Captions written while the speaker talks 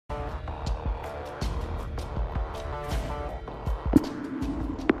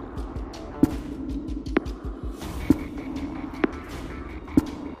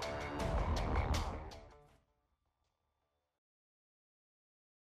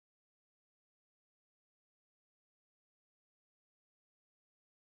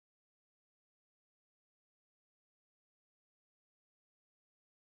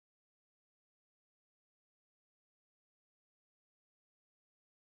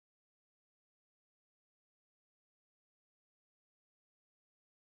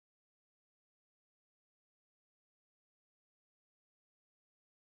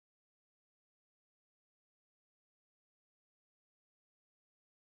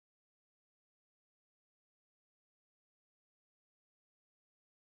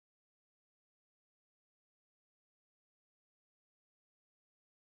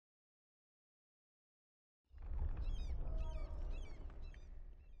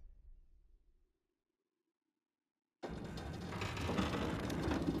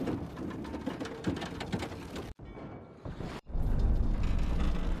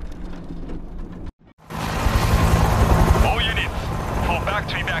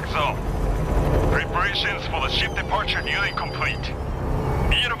contact zone. Preparations for the ship departure nearly complete.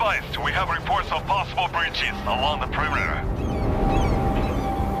 Be advised, we have reports of possible breaches along the perimeter.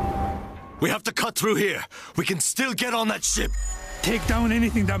 We have to cut through here. We can still get on that ship. Take down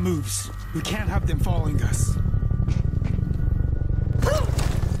anything that moves. We can't have them following us.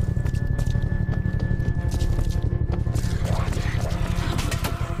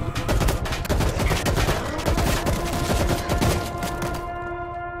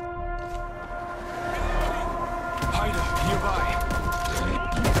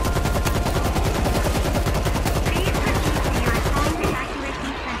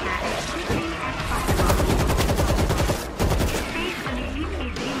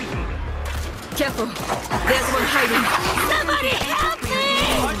 Careful. There's one hiding. Somebody help me!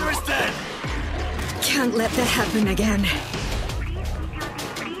 Hyder is dead! Can't let that happen again.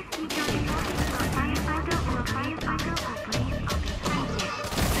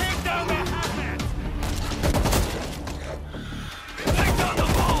 Take down the hatchet! Take down the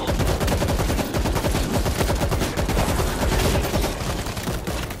ball!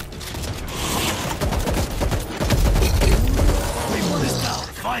 One is down,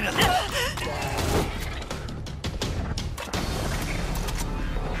 finally!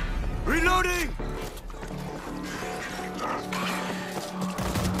 Reloading!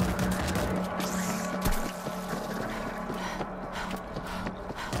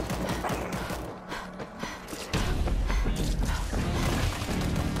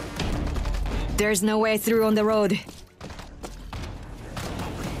 There's no way through on the road.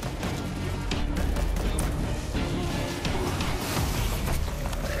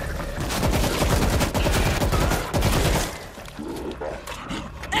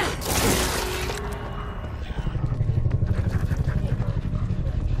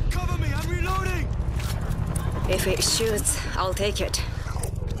 If it shoots, I'll take it.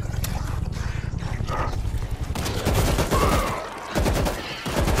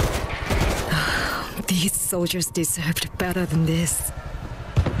 These soldiers deserved better than this.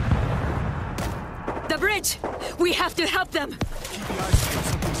 The bridge! We have to help them! Keep the eyes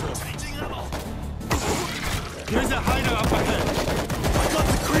on something's off. There's a hider up ahead. I got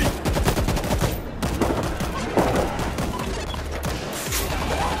the creep.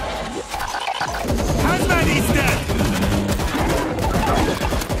 He's dead!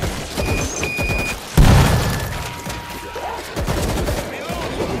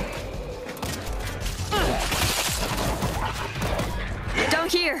 Down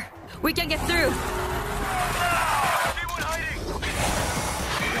here! We can get through! Anyone hiding?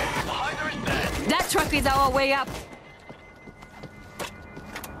 The hider is dead. That truck is our way up!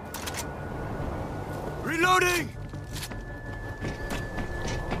 Reloading!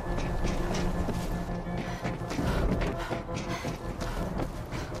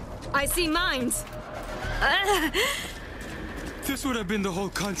 I see mines! This would have been the whole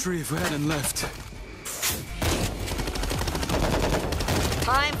country if we hadn't left.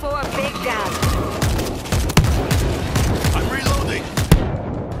 Time for a big dab. I'm reloading!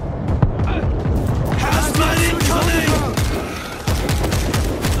 Hazmat incoming!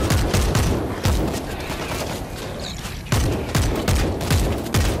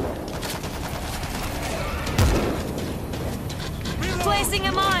 Placing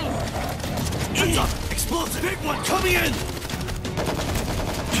a mine! Heads up! Explosive! Big one coming in!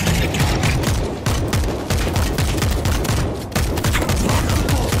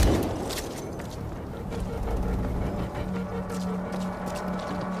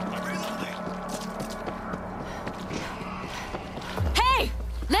 I'm reloading! Hey!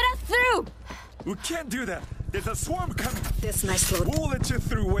 Let us through! We can't do that. There's a swarm coming. This nice load. We'll let you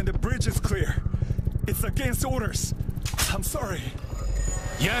through when the bridge is clear. It's against orders. I'm sorry.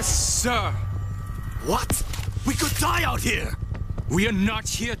 Yes, sir. What? We could die out here! We are not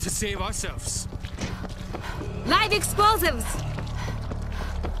here to save ourselves. Live explosives!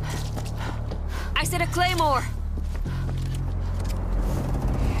 I said a claymore!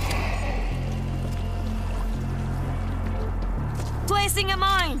 Placing a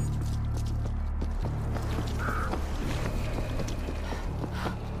mine!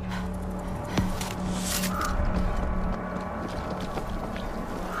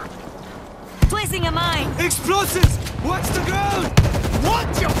 Placing a mine! Explosives! Watch the ground!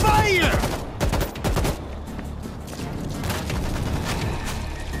 Watch your fire!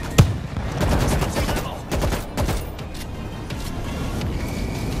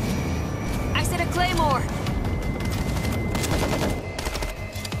 I said a claymore!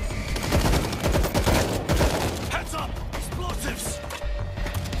 Heads up! Explosives!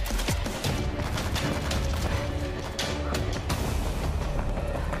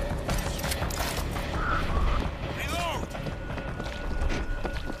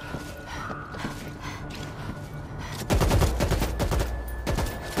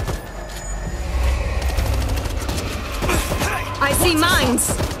 Thanks.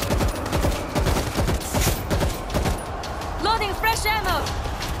 Loading fresh ammo.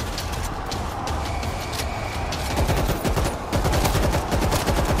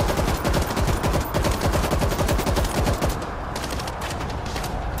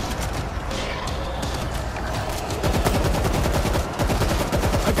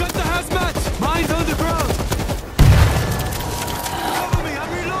 I got the hazmat! Mine's on the ground! Cover me,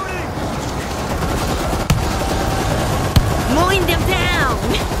 I'm reloading! Mowing them down.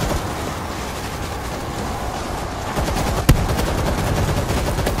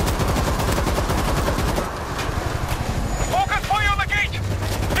 Focus fire on the gate!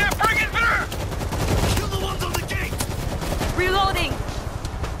 They're bringing through! Kill the ones on the gate! Reloading.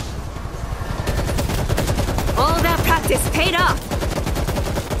 All that practice paid off.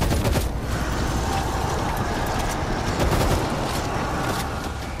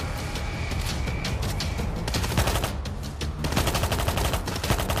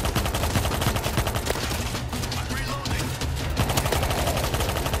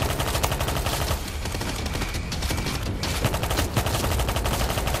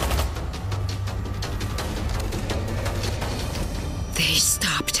 They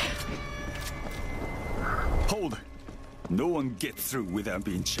stopped. Hold. No one gets through without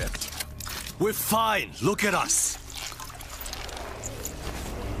being checked. We're fine, look at us!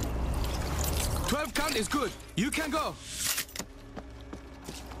 12 count is good, you can go!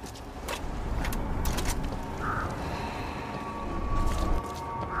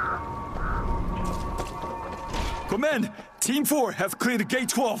 Command! Team 4 has cleared gate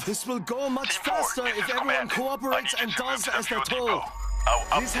 12. This will go much Team 4, faster this if is everyone Command. cooperates I and need you to does move to as the they're fuel told. depot.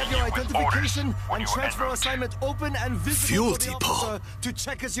 I'll Please update have your you with identification orders when and you're en transfer route. assignment open and visible Fuel for the depot. officer to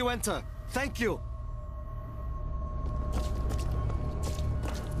check as you enter. Thank you.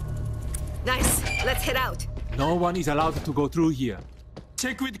 Nice. Let's head out. No one is allowed to go through here.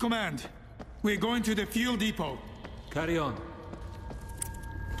 Check with command. We're going to the fuel depot. Carry on.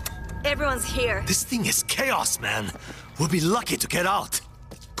 Everyone's here. This thing is chaos, man. We'll be lucky to get out.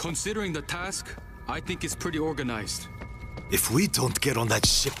 Considering the task, I think it's pretty organized. If we don't get on that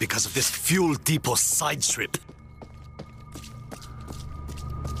ship because of this fuel depot side trip.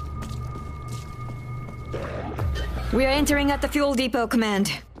 We are entering at the fuel depot,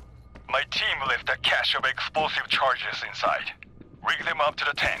 Command. My team left a cache of explosive charges inside. Rig them up to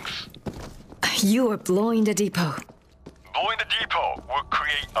the tanks. You are blowing the depot. Blowing the depot will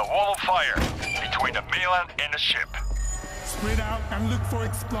create a wall of fire between the mainland and the ship. Spread out and look for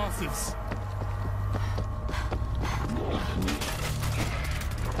explosives.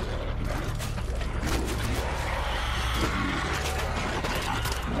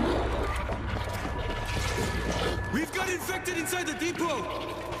 We've got infected inside the depot!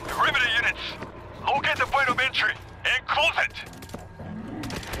 Perimeter units, locate the point of entry and close it.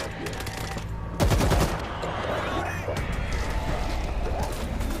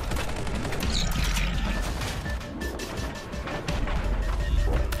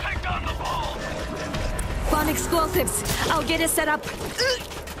 Take down the ball. Found explosives. I'll get it set up.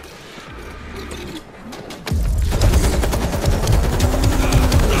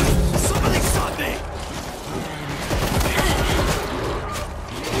 Somebody stop me!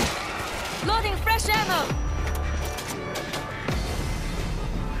 Loading fresh ammo.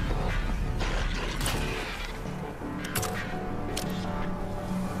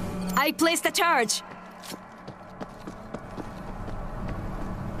 I placed a charge.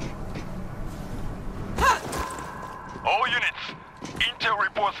 All units, intel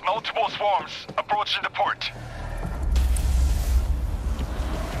reports multiple swarms approaching the port.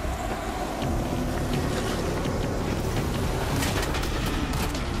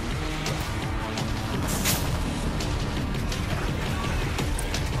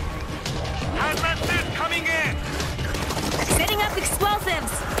 Hazmat suit coming in! Setting up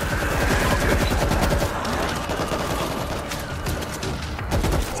explosives.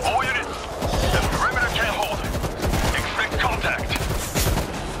 All units, the perimeter can't hold. Expect contact.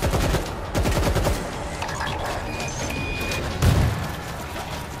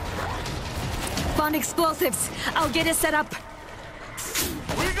 Found explosives. I'll get it set up.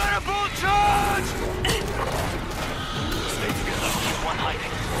 We got a bull charge! Stay together. Keep one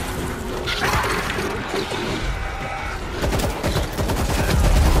hiding.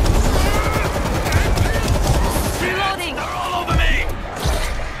 Reloading. They're all over me!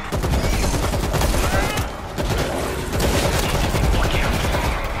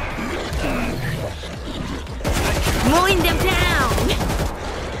 Mowing them down.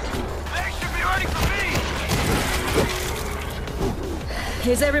 They should be ready for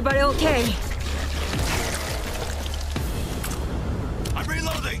me! Is everybody okay? I'm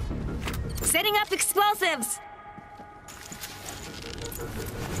Reloading. Setting up explosives.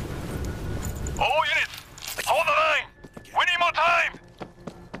 All units, hold the line! We need more time!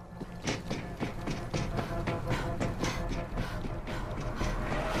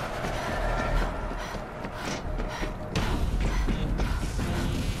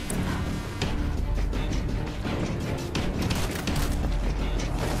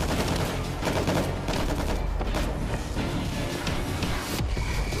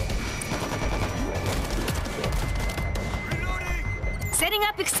 Setting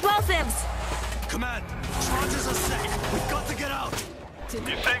up explosives. Command, charges are set. We've got to get out.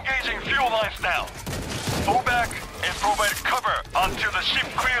 Disengaging fuel lines now. Move back and provide cover until the ship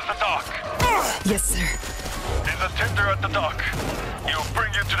clears the dock. Yes, sir. There's a tender at the dock. It'll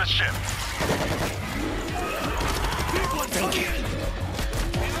bring you to the ship. Thank you.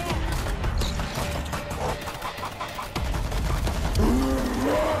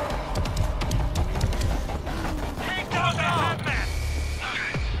 Take down the hazmat!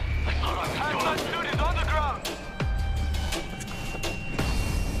 Hazmat suit is on the ground!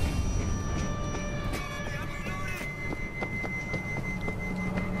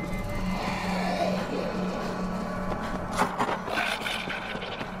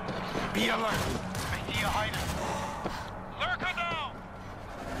 Be alert. I see a hider. Lurker down!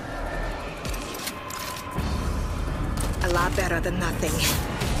 A lot better than nothing.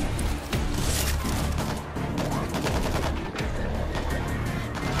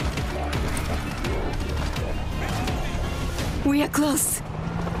 We are close.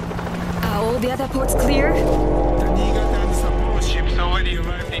 Are all the other ports clear? The Niigata support ships already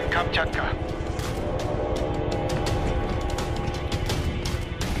arrived in Kamchatka.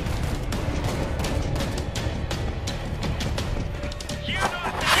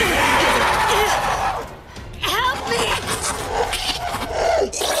 Help me!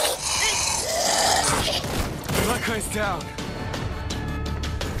 Lurker is down.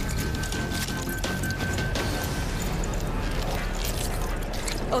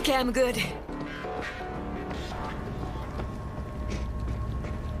 Okay, I'm good.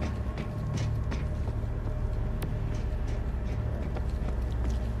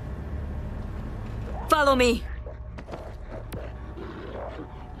 Follow me.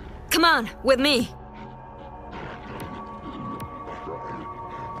 Come on, with me.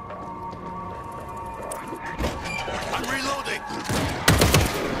 I'm reloading.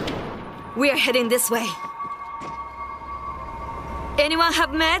 We are heading this way. Anyone have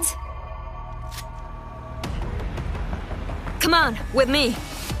meds? Come on, with me.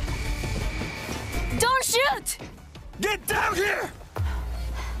 Don't shoot! Get down here!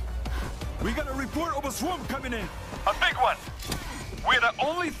 We got a report of a swarm coming in. A big one! We're the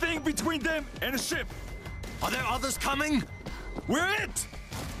only thing between them and the ship. Are there others coming? We're it!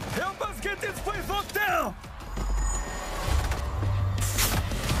 Help us get this place locked down!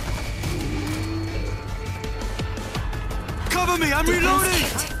 Cover me, I'm reloading!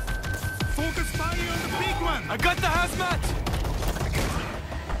 Focus fire on the big one. I got the hazmat!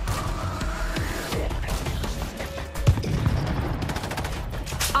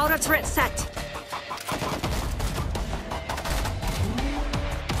 Outer turret set.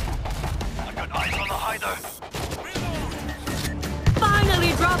 I got eyes on the hider.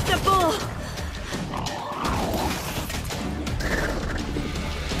 Finally dropped the bull!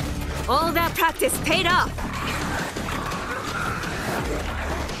 All that practice paid off.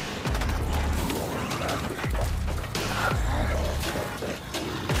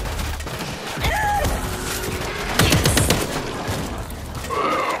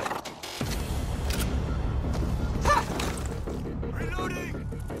 Reloading!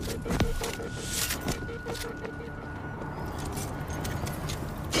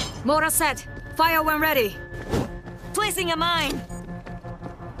 Motor set. Fire when ready. Placing a mine.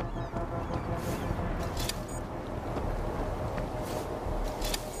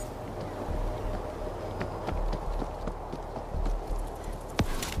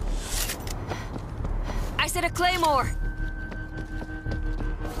 I set a claymore.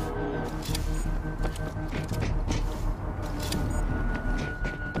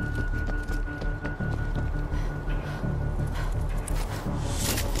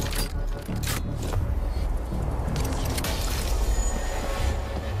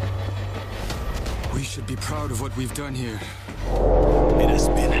 We should be proud of what we've done here. It has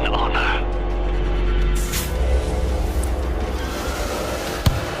been an honor.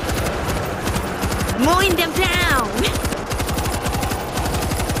 Mowing them down!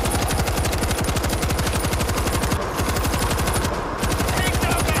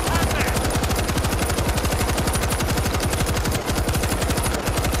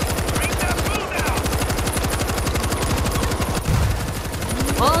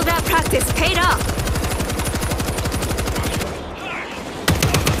 that practice paid off.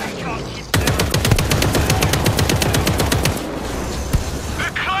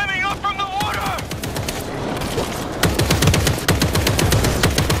 They're climbing up from the water!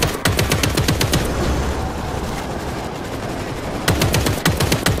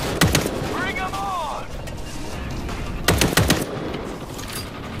 Bring them on!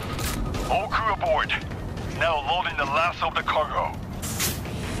 All crew aboard. Now loading the last of the cargo.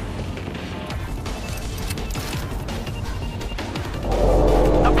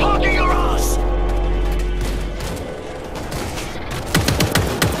 I'm blocking your ass!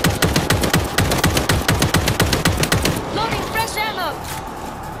 Loading fresh ammo.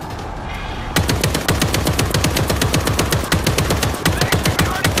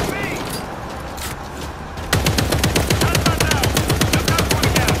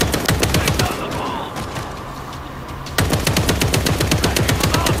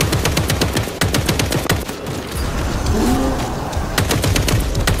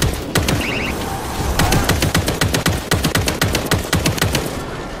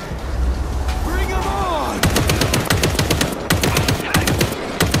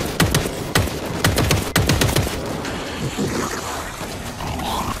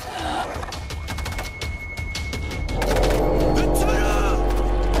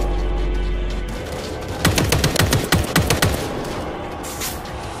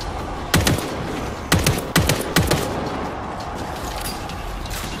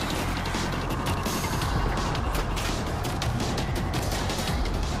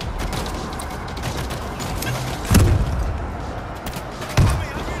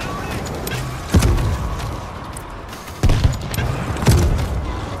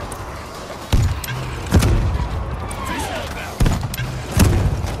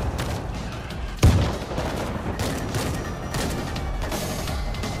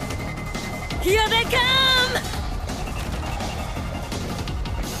 Here they come!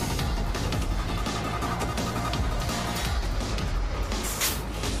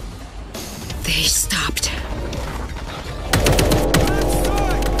 They stopped.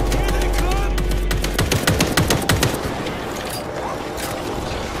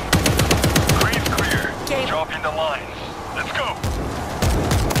 Green's clear. Dropping the lines. Let's go!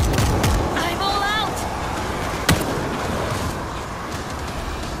 I'm all out!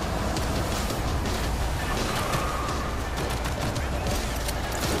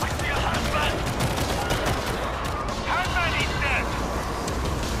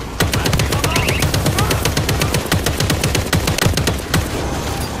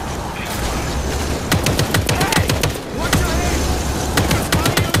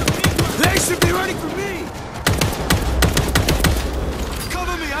 They should be ready for me!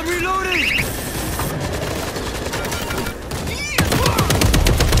 Cover me, I'm reloading!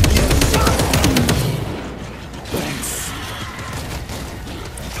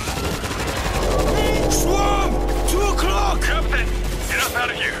 Swarm! 2 o'clock! Captain, get us out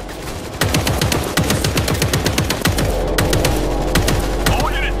of here!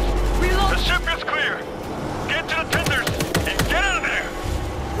 All units, the ship is clear! Get to the tenders and get out of there!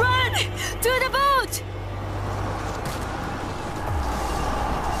 Run! To the boat!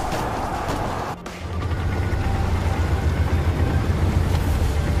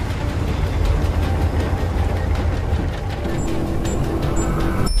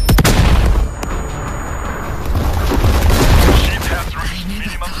 Ship has reached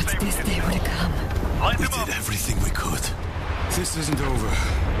minimum safety. This day would come. Line We them up! did everything we could. This isn't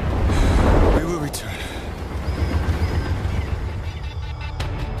over.